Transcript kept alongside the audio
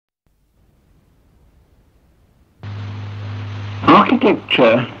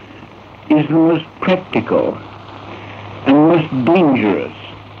Architecture is the most practical and most dangerous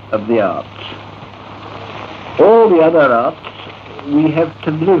of the arts. All the other arts we have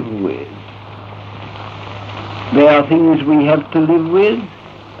to live with. There are things we have to live with,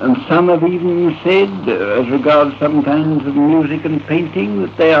 and some have even said, as regards some kinds of music and painting,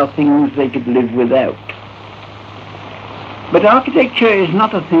 that they are things they could live without. But architecture is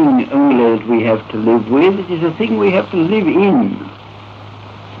not a thing only that we have to live with, it is a thing we have to live in.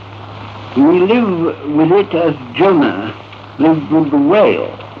 We live with it as Jonah lived with the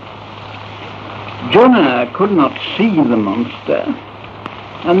whale. Jonah could not see the monster,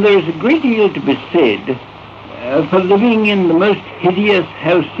 and there is a great deal to be said for living in the most hideous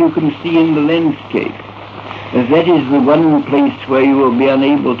house you can see in the landscape, as that is the one place where you will be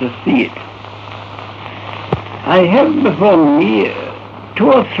unable to see it. I have before me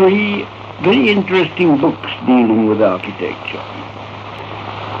 2 or 3 very interesting books dealing with architecture.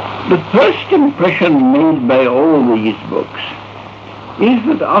 The first impression made by all these books is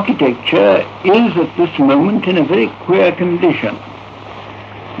that architecture is at this moment in a very queer condition,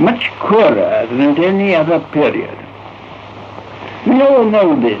 much queerer than at any other period. We all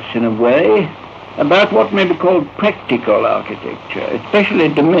know this, in a way, about what may be called practical architecture, especially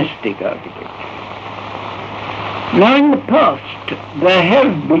domestic architecture. Now, in the past, there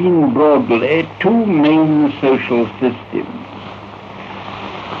have been broadly 2 main social systems: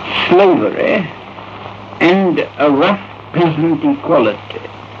 slavery and a rough peasant equality.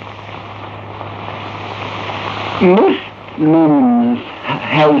 Most men's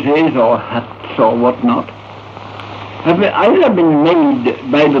houses or huts or whatnot have either been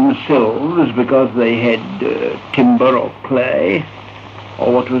made by themselves because they had timber or clay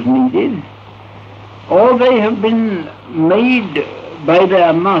or what was needed, or they have been made by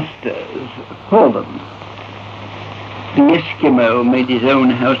their masters for them. The Eskimo made his own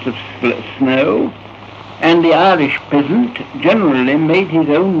house of snow, and the Irish peasant generally made his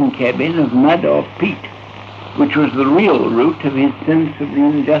own cabin of mud or peat, which was the real root of his sense of the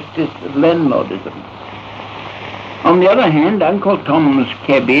injustice of landlordism. On the other hand, Uncle Tom's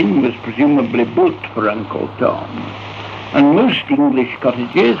cabin was presumably built for Uncle Tom, and most English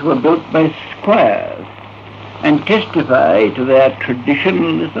cottages were built by squires, and testify to their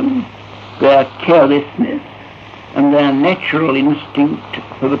traditionalism, their carelessness, and their natural instinct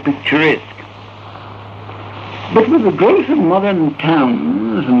for the picturesque. But with the growth of modern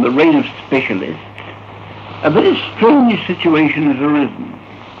towns and the reign of specialists, a very strange situation has arisen.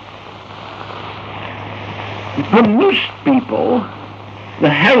 For most people, the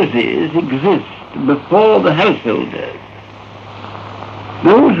houses exist before the householders.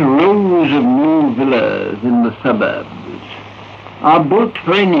 Those rows of new villas in the suburbs are built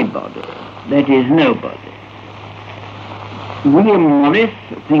for anybody, that is, nobody. William Morris,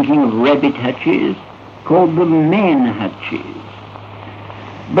 thinking of rabbit hutches, called them man hutches.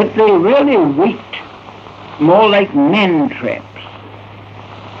 But they really wait more like man traps.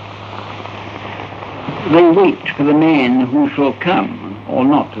 They wait for the man who shall come, or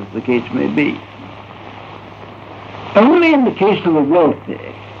not, as the case may be. Only in the case of the wealthy,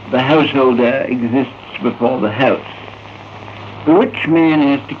 the householder exists before the house. The rich man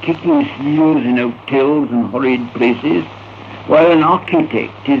has to kick his heels in hotels and horrid places, while an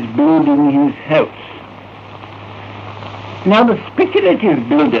architect is building his house. Now, the speculative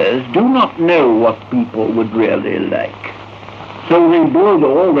builders do not know what people would really like. So they build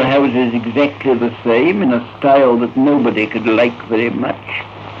all the houses exactly the same in a style that nobody could like very much,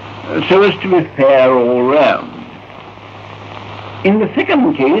 so as to be fair all round. In the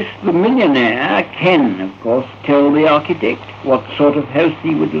second case, the millionaire can, of course, tell the architect what sort of house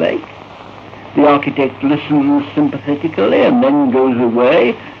he would like. The architect listens sympathetically and then goes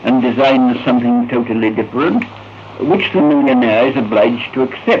away and designs something totally different, which the millionaire is obliged to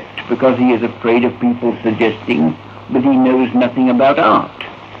accept because he is afraid of people suggesting that he knows nothing about art,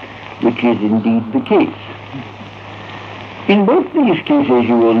 which is indeed the case. In both these cases,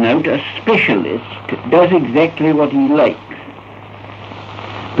 you will note, a specialist does exactly what he likes.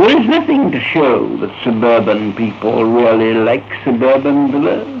 There is nothing to show that suburban people really like suburban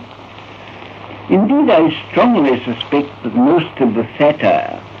villas. Indeed, I strongly suspect that most of the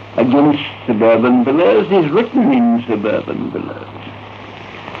satire against suburban villas is written in suburban villas.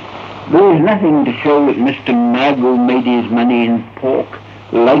 There is nothing to show that Mr. Mugg, who made his money in pork,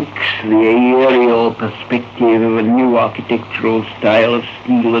 likes the aerial perspective of a new architectural style of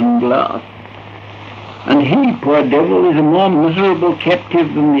steel and glass. And he, poor devil, is a more miserable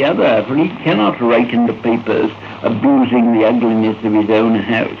captive than the other, for he cannot write in the papers abusing the ugliness of his own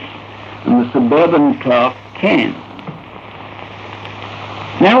house, and the suburban clerk can.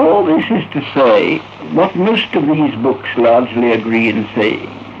 Now all this is to say what most of these books largely agree in saying,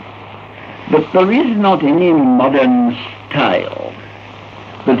 that there is not any modern style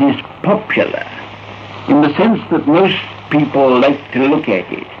that is popular in the sense that most people like to look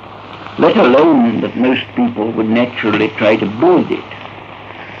at it, let alone that most people would naturally try to build it.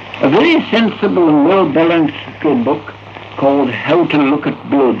 A very sensible and well-balanced little book called How to Look at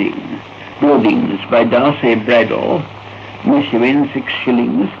Buildings by Darcy Bradall, Messewin, 6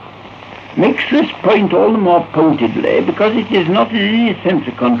 shillings, makes this point all the more pointedly because it is not in any sense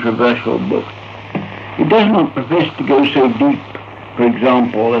a controversial book. It does not profess to go so deep, for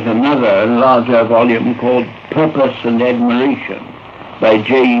example, as another larger volume called Purpose and Admiration by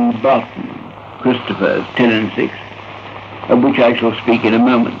James Barton, Christopher's, 10 and 6, of which I shall speak in a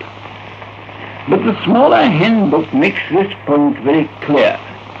moment. But the smaller handbook makes this point very clear,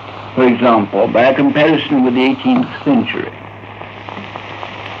 for example, by a comparison with the 18th century.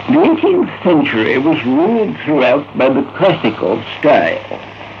 The 18th century was ruled throughout by the classical style,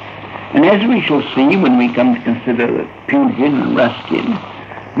 and as we shall see when we come to consider Pugin and Ruskin,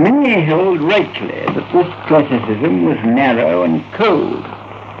 many held rightly that this classicism was narrow and cold.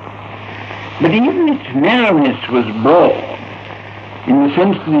 But even its narrowness was broad, in the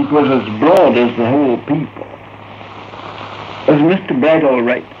sense that it was as broad as the whole people. As Mr. Bradall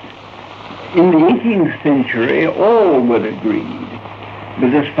writes, in the 18th century all were agreed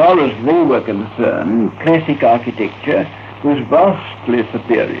that as far as they were concerned, classic architecture was vastly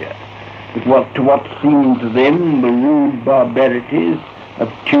superior to what seemed to them the rude barbarities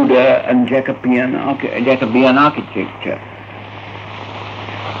of Tudor and Jacobean architecture.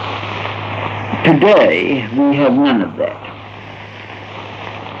 Today, we have none of that.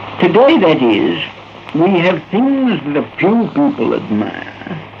 Today, that is, we have things that a few people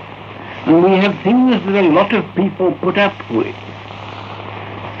admire, and we have things that a lot of people put up with.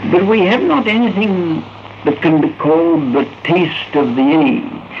 But we have not anything that can be called the taste of the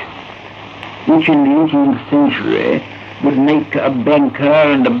age, which in the 18th century would make a banker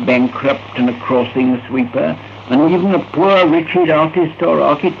and a bankrupt and a crossing sweeper, and even a poor wretched artist or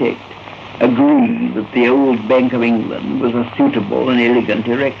architect, agree that the old Bank of England was a suitable and elegant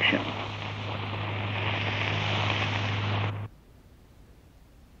erection.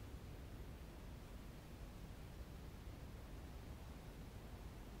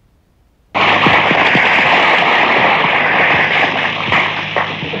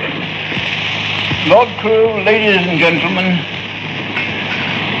 Lord Crewe, ladies and gentlemen,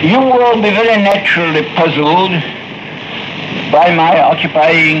 you will be very naturally puzzled by my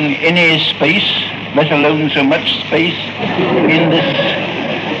occupying any space, let alone so much space, in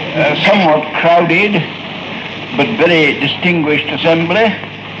this somewhat crowded but very distinguished assembly.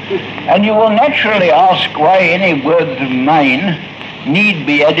 And you will naturally ask why any words of mine need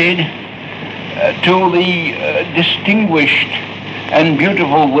be added to the distinguished and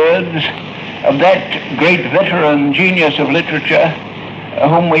beautiful words of that great veteran genius of literature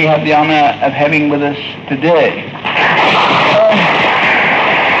whom we have the honor of having with us today.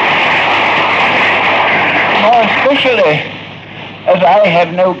 More especially as I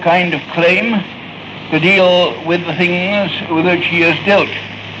have no kind of claim to deal with the things with which he has dealt.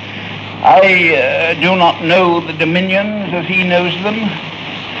 I do not know the dominions as he knows them.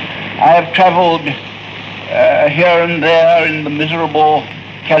 I have traveled here and there in the miserable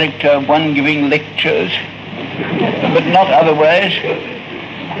character of one giving lectures, but not otherwise.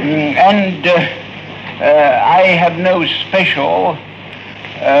 And I have no special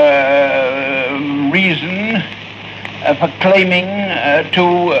reason for claiming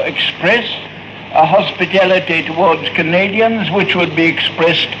to express a hospitality towards Canadians which would be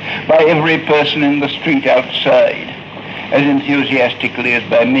expressed by every person in the street outside as enthusiastically as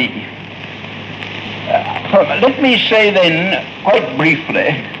by me. Let me say then, quite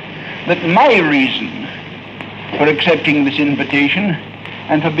briefly, that my reason for accepting this invitation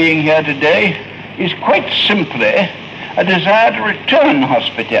and for being here today is quite simply a desire to return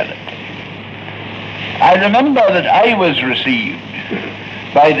hospitality. I remember that I was received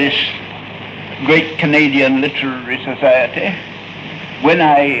by this great Canadian Literary Society when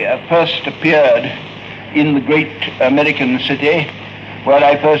I first appeared in the great American city where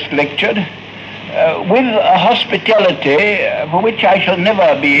I first lectured, with a hospitality for which I shall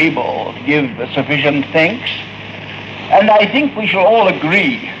never be able to give sufficient thanks. And I think we shall all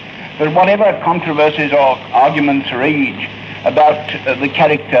agree that whatever controversies or arguments rage about the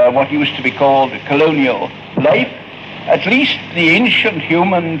character of what used to be called colonial life, at least the ancient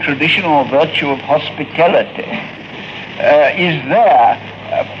human traditional virtue of hospitality is there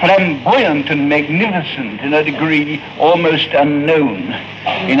flamboyant and magnificent in a degree almost unknown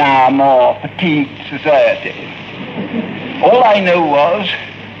in our more fatigued society. All I know was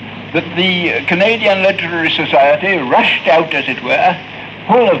that the Canadian Literary Society rushed out, as it were,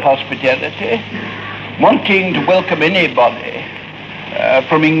 full of hospitality, wanting to welcome anybody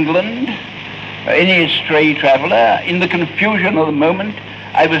from England, any stray traveller. In the confusion of the moment,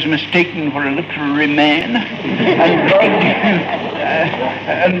 I was mistaken for a literary man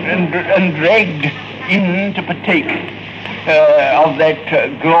and dragged in to partake of that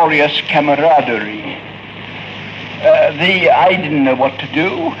glorious camaraderie. I didn't know what to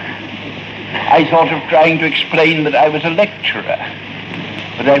do. I thought of trying to explain that I was a lecturer,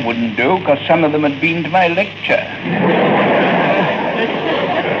 but that wouldn't do, because some of them had been to my lecture.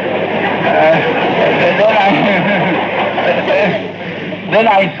 Then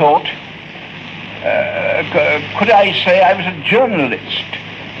I thought, could I say I was a journalist?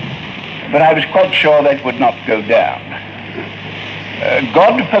 But I was quite sure that would not go down.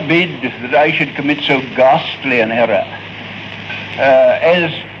 God forbid that I should commit so ghastly an error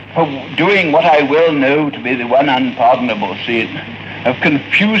as for doing what I well know to be the one unpardonable sin of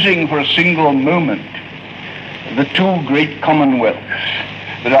confusing for a single moment the two great commonwealths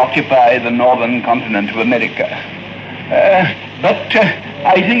that occupy the northern continent of America. But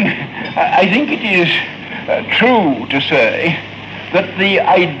I think it is true to say that the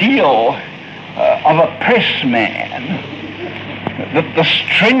ideal of a pressman, that the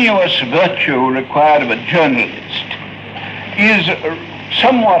strenuous virtue required of a journalist, is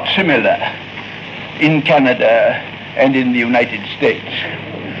somewhat similar in Canada and in the United States.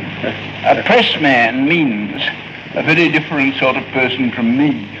 A pressman means a very different sort of person from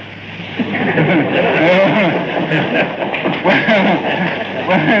me.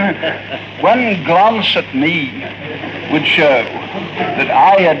 One glance at me would show that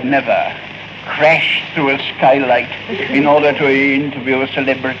I had never crashed through a skylight in order to interview a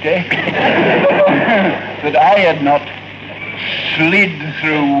celebrity, that I had not slid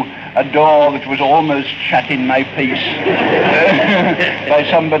through a door that was almost shut in my face by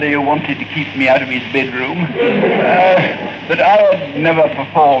somebody who wanted to keep me out of his bedroom, that I had never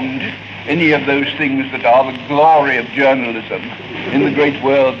performed any of those things that are the glory of journalism in the great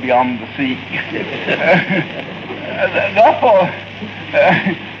world beyond the sea. Therefore,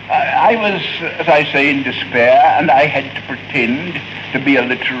 I was, as I say, in despair, and I had to pretend to be a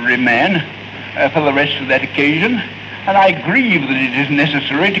literary man for the rest of that occasion, and I grieve that it is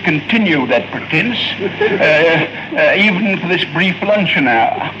necessary to continue that pretense, even for this brief luncheon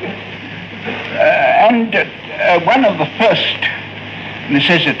hour. And one of the first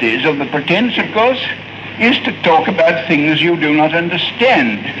necessities of the pretense, of course, is to talk about things you do not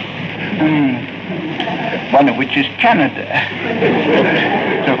understand. One of which is Canada,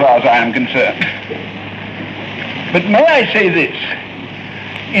 so far as I am concerned. But may I say this,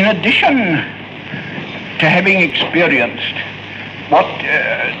 in addition to having experienced what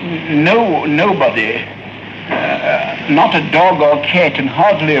nobody, not a dog or cat and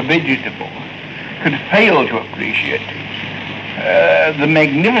hardly a vegetable, could fail to appreciate, the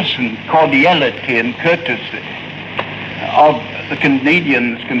magnificent cordiality and courtesy of the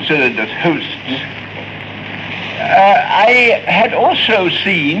Canadians considered as hosts, I had also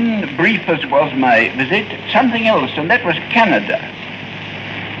seen, brief as was my visit, something else, and that was Canada.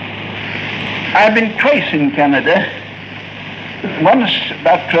 I've been twice in Canada, once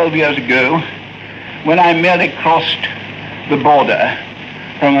about 12 years ago, when I merely crossed the border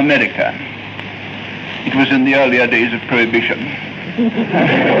from America. It was in the earlier days of Prohibition.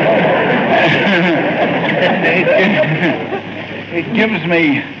 It gives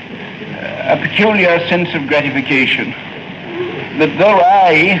me a peculiar sense of gratification that though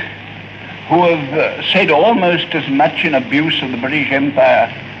I, who have said almost as much in abuse of the British Empire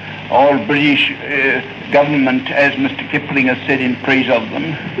or British government as Mr. Kipling has said in praise of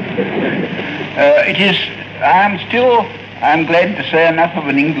them, I'm glad to say, enough of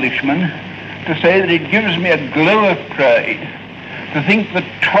an Englishman to say that it gives me a glow of pride to think that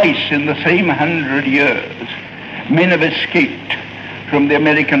twice in the same 100 years men have escaped from the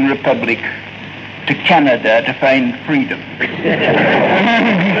American Republic to Canada to find freedom.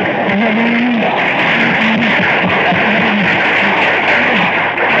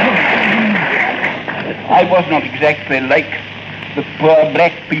 I was not exactly like the poor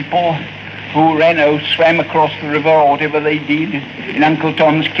black people who swam across the river or whatever they did in Uncle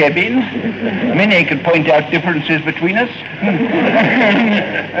Tom's Cabin. Many could point out differences between us.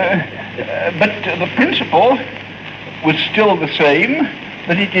 But the principle was still the same,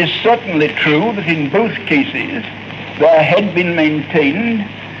 that it is certainly true that in both cases there had been maintained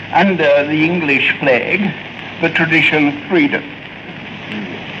under the English flag the tradition of freedom.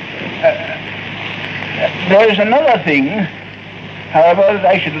 There is another thing, however, that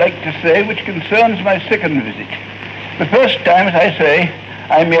I should like to say, which concerns my second visit. The first time, as I say,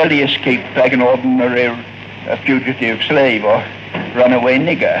 I merely escaped like an ordinary fugitive slave or runaway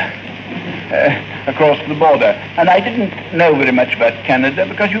nigger across the border. And I didn't know very much about Canada,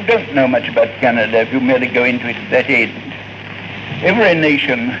 because you don't know much about Canada if you merely go into it at that end. Every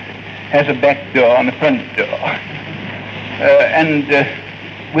nation has a back door and a front door. And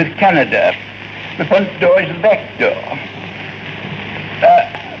with Canada, the front door is the back door.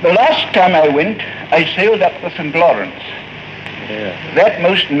 The last time I went, I sailed up the St. Lawrence. Yeah. That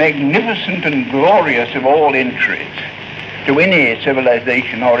most magnificent and glorious of all entries to any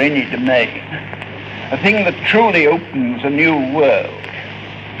civilization or any domain. A thing that truly opens a new world.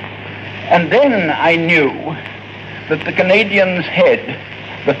 And then I knew that the Canadians had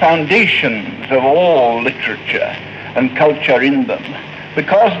the foundations of all literature and culture in them,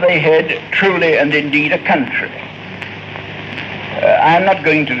 because they had truly and indeed a country. I'm not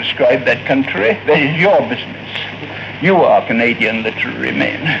going to describe that country. That is your business. You are Canadian literary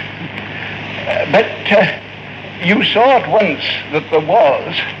men. But you saw at once that there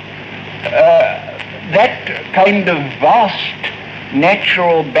was that kind of vast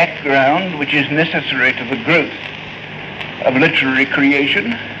natural background which is necessary to the growth of literary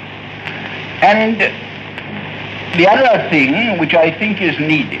creation. And the other thing which I think is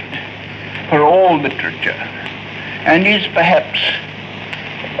needed for all literature, and is perhaps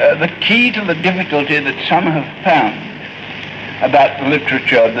the key to the difficulty that some have found about the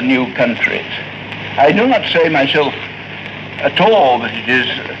literature of the new countries. I do not say myself at all that it is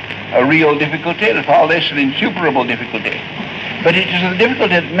a real difficulty, and far less an insuperable difficulty. But it is a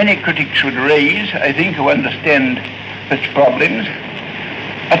difficulty that many critics would raise, I think, who understand such problems.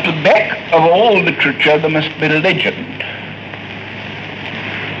 At the back of all literature there must be legend.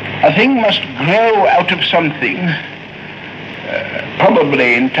 A thing must grow out of something,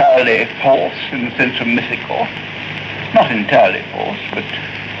 probably entirely false in the sense of mythical. Not entirely false, but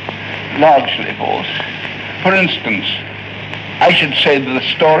largely false. For instance, I should say that the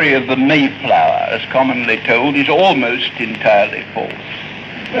story of the Mayflower, as commonly told, is almost entirely false.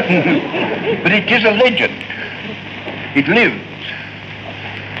 But it is a legend. It lives.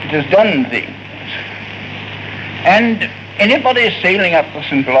 It has done things. And anybody sailing up the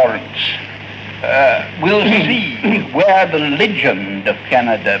St. Lawrence will see where the legend of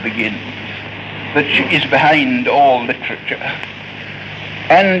Canada begins, that is behind all literature.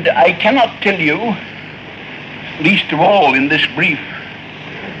 And I cannot tell you, least of all in this brief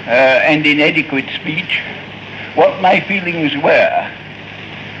and inadequate speech, what my feelings were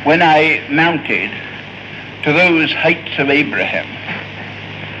when I mounted to those heights of Abraham,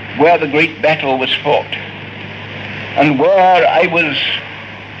 where the great battle was fought, and where I was,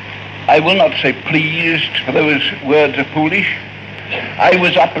 I will not say pleased, for those words are foolish, I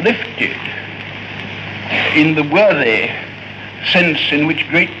was uplifted in the worthy sense in which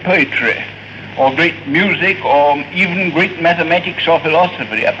great poetry or great music or even great mathematics or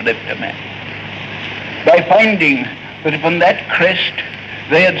philosophy uplift a man, by finding that upon that crest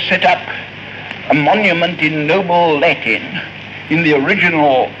they had set up a monument in noble Latin, in the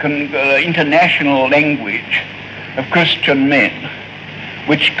original international language of Christian men,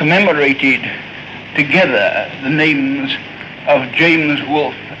 which commemorated together the names of James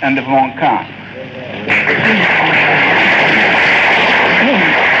Wolfe and of Montcalm.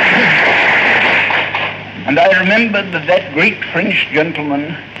 And I remembered that that great French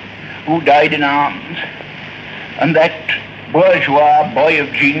gentleman who died in arms, and that bourgeois boy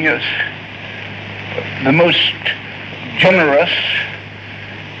of genius, the most generous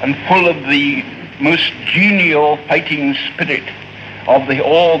and full of the most genial fighting spirit of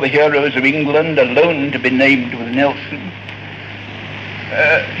all the heroes of England, alone to be named with Nelson,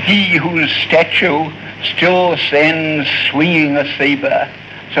 he whose statue still stands swinging a saber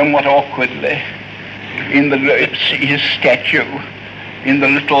somewhat awkwardly in his statue in the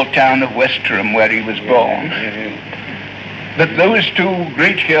little town of Westerham where he was born, that those two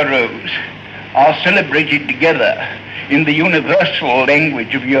great heroes are celebrated together in the universal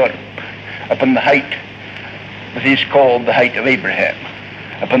language of Europe upon the height that is called the height of Abraham,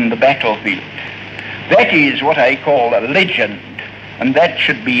 upon the battlefield. That is what I call a legend, and that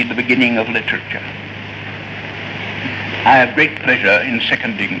should be the beginning of literature. I have great pleasure in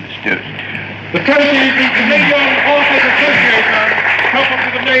seconding this toast. The toast is the Canadian Authors Association, coupled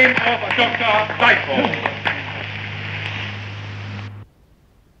to the name of Dr. Lightfall.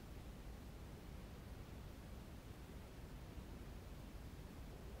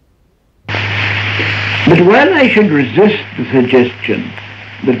 But while I should resist the suggestion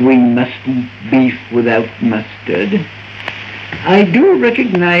that we must eat beef without mustard, I do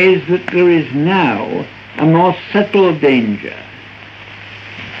recognize that there is now a more subtle danger,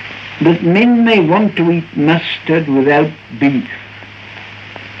 that men may want to eat mustard without beef.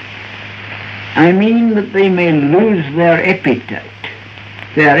 I mean that they may lose their appetite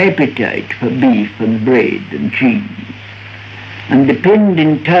for beef and bread and cheese, and depend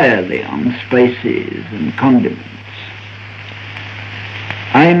entirely on spices and condiments.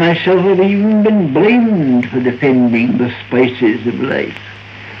 I myself have even been blamed for defending the spices of life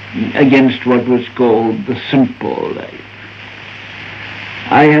against what was called the simple life.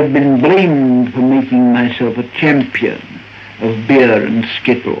 I have been blamed for making myself a champion of beer and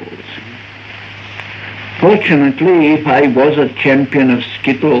skittles. Fortunately, if I was a champion of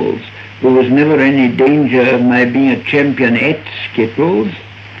skittles, there was never any danger of my being a champion at skittles.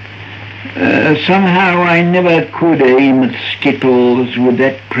 Somehow I never could aim at skittles with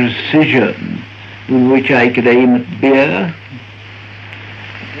that precision with which I could aim at beer.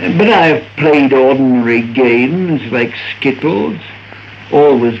 But I have played ordinary games like skittles,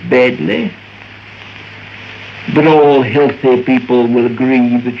 always badly. But all healthy people will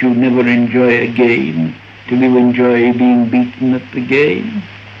agree that you never enjoy a game till you enjoy being beaten at the game.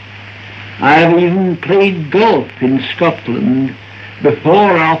 I have even played golf in Scotland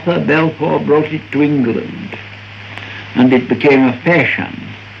before Arthur Balfour brought it to England, and it became a fashion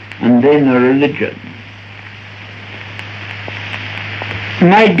and then a religion.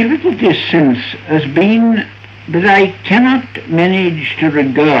 My difficulty since has been that I cannot manage to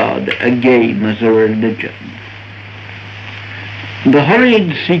regard a game as a religion. The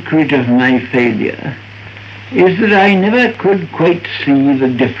horrid secret of my failure is that I never could quite see the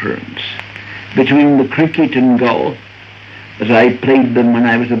difference between the cricket and golf, as I played them when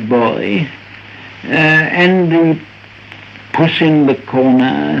I was a boy, and the puss in the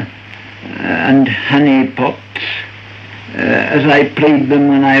corner and honey pots, as I played them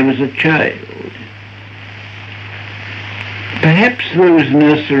when I was a child. Perhaps those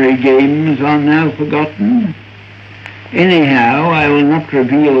nursery games are now forgotten. Anyhow, I will not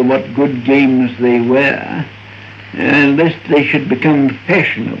reveal what good games they were, lest they should become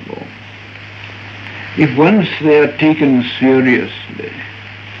fashionable. If once they are taken seriously,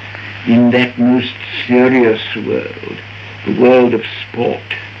 in that most serious world, the world of sport,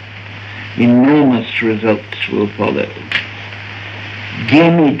 enormous results will follow.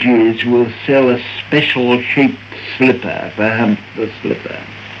 Gamages will sell a special shaped slipper for Hump the Slipper,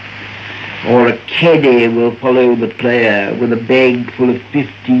 or a caddy will follow the player with a bag full of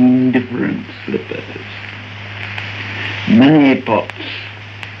 15 different slippers. Money pots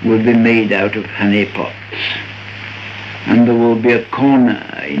will be made out of honey pots, and there will be a corner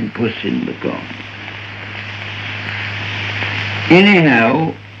in Puss in the Corner.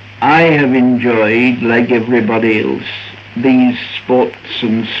 Anyhow, I have enjoyed, like everybody else, these sports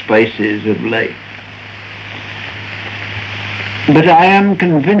and spices of life. But I am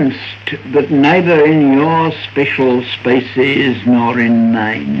convinced that neither in your special spices nor in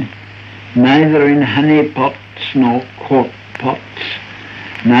mine, neither in honey pots nor quart pots,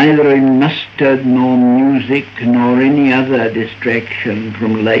 neither in mustard nor music nor any other distraction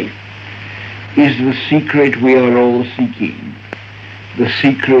from life, is the secret we are all seeking, the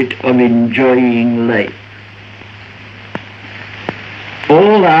secret of enjoying life.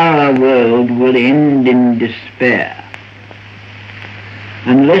 All our world will end in despair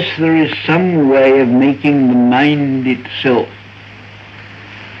unless there is some way of making the mind itself,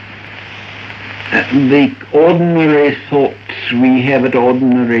 the ordinary thoughts we have at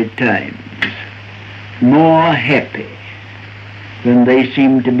ordinary times, more happy than they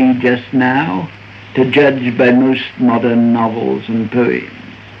seem to be just now, to judge by most modern novels and poems.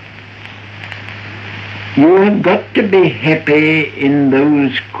 You have got to be happy in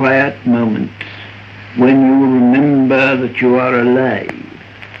those quiet moments when you remember that you are alive.